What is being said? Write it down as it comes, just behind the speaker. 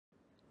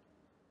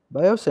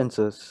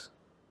Biosensors.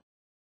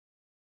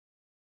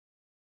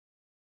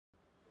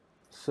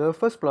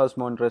 Surface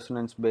plasmon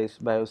resonance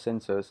based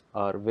biosensors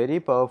are very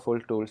powerful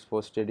tools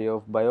for study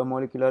of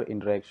biomolecular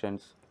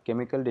interactions,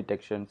 chemical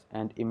detections,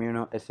 and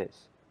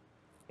immunoassays.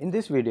 In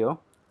this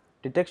video,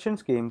 detection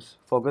schemes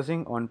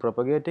focusing on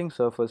propagating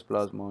surface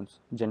plasmons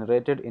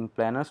generated in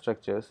planar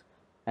structures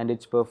and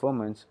its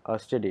performance are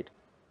studied.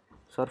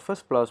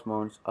 Surface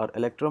plasmons are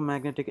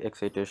electromagnetic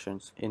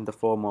excitations in the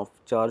form of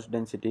charge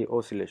density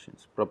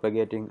oscillations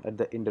propagating at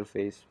the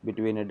interface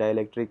between a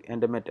dielectric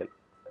and a metal,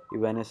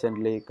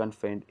 evanescently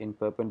confined in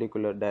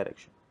perpendicular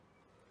direction.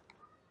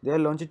 They are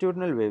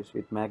longitudinal waves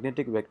with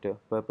magnetic vector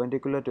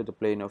perpendicular to the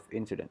plane of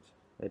incidence,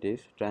 that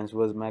is,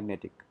 transverse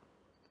magnetic.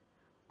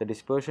 The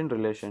dispersion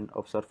relation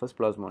of surface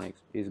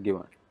plasmonics is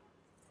given.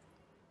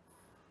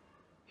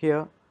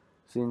 Here,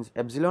 since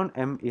epsilon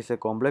m is a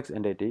complex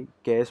entity,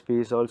 Ksp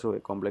is also a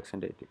complex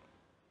entity.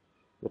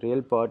 The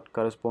real part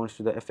corresponds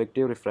to the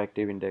effective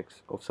refractive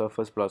index of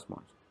surface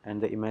plasmons,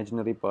 and the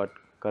imaginary part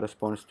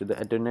corresponds to the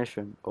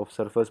attenuation of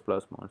surface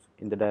plasmons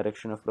in the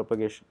direction of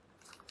propagation.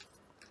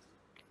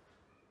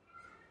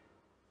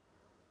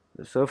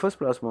 The surface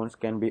plasmons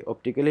can be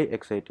optically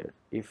excited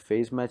if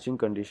phase matching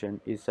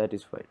condition is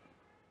satisfied.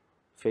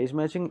 Phase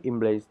matching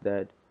implies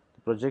that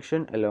the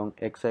projection along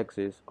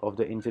x-axis of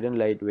the incident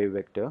light wave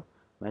vector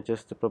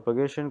matches the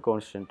propagation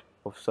constant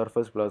of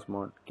surface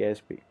plasmon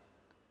Ksp.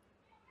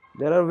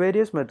 There are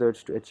various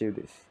methods to achieve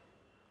this,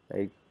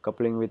 like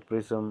coupling with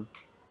prism,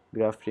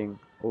 grafting,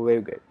 or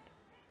waveguide.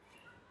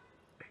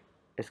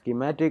 A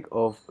schematic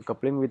of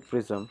coupling with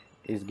prism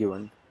is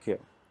given here.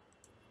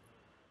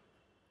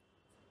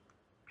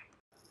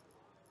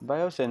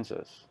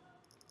 Biosensors.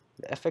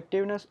 The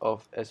effectiveness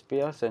of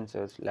SPR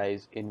sensors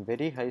lies in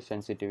very high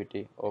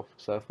sensitivity of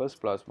surface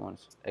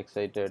plasmons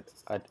excited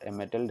at a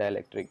metal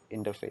dielectric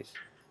interface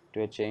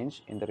to a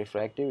change in the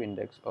refractive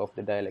index of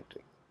the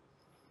dielectric.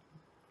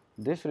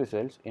 This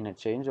results in a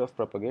change of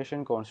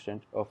propagation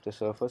constant of the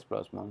surface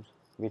plasmons,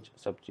 which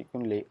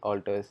subsequently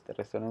alters the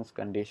resonance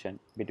condition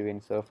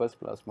between surface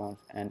plasmons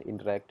and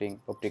interacting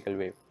optical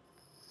wave.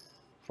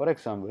 For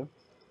example,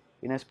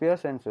 in SPR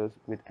sensors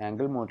with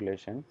angle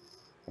modulation,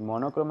 a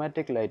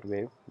monochromatic light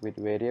wave with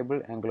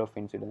variable angle of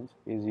incidence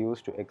is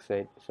used to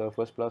excite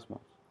surface plasmons.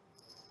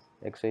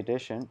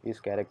 Excitation is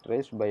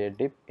characterized by a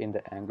dip in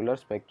the angular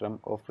spectrum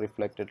of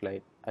reflected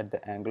light at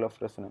the angle of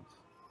resonance.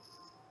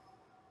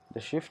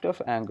 The shift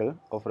of angle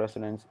of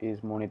resonance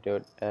is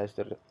monitored as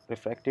the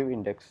refractive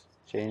index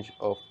change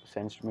of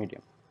sensed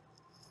medium.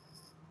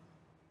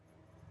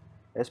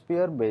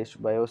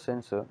 SPR-based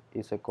biosensor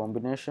is a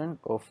combination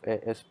of a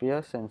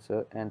SPR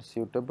sensor and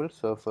suitable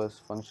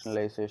surface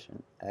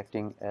functionalization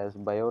acting as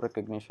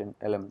biorecognition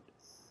element.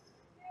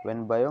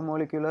 When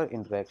biomolecular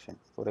interaction,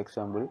 for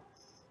example,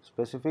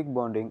 specific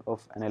bonding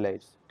of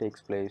analytes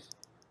takes place,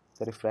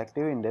 the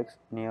refractive index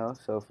near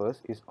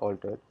surface is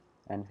altered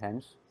and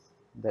hence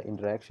the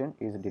interaction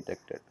is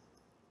detected.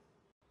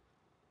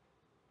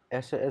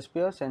 As a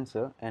SPR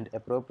sensor and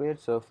appropriate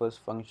surface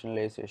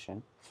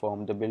functionalization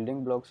form the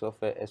building blocks of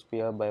a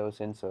SPR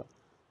biosensor,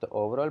 the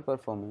overall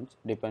performance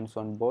depends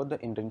on both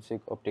the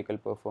intrinsic optical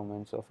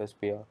performance of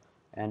SPR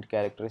and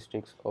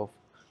characteristics of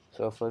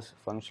surface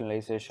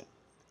functionalization.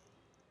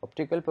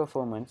 Optical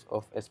performance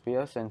of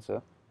SPR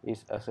sensor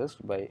is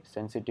assessed by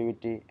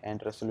sensitivity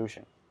and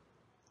resolution.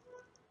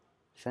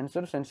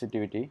 Sensor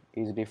sensitivity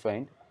is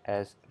defined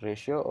as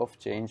ratio of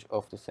change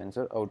of the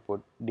sensor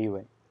output dy,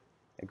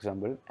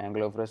 example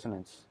angle of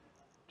resonance,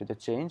 to the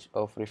change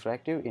of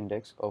refractive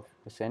index of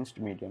the sensed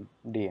medium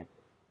dn.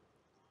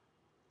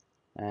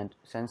 And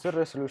sensor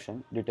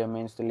resolution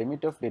determines the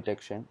limit of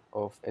detection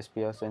of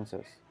SPR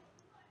sensors.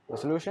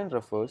 Resolution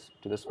refers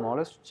to the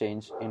smallest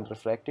change in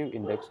refractive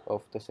index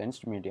of the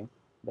sensed medium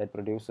that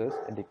produces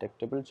a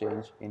detectable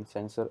change in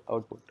sensor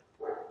output.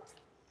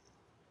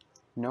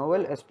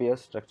 Novel SPR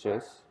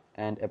structures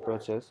and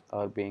approaches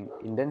are being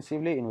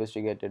intensively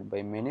investigated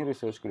by many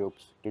research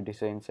groups to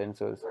design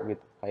sensors with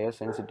higher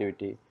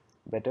sensitivity,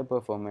 better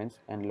performance,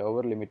 and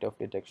lower limit of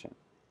detection.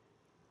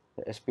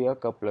 The SPR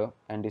coupler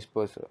and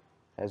disperser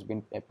has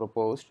been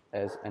proposed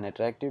as an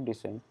attractive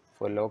design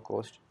for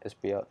low-cost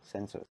SPR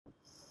sensors.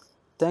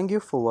 Thank you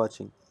for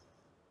watching.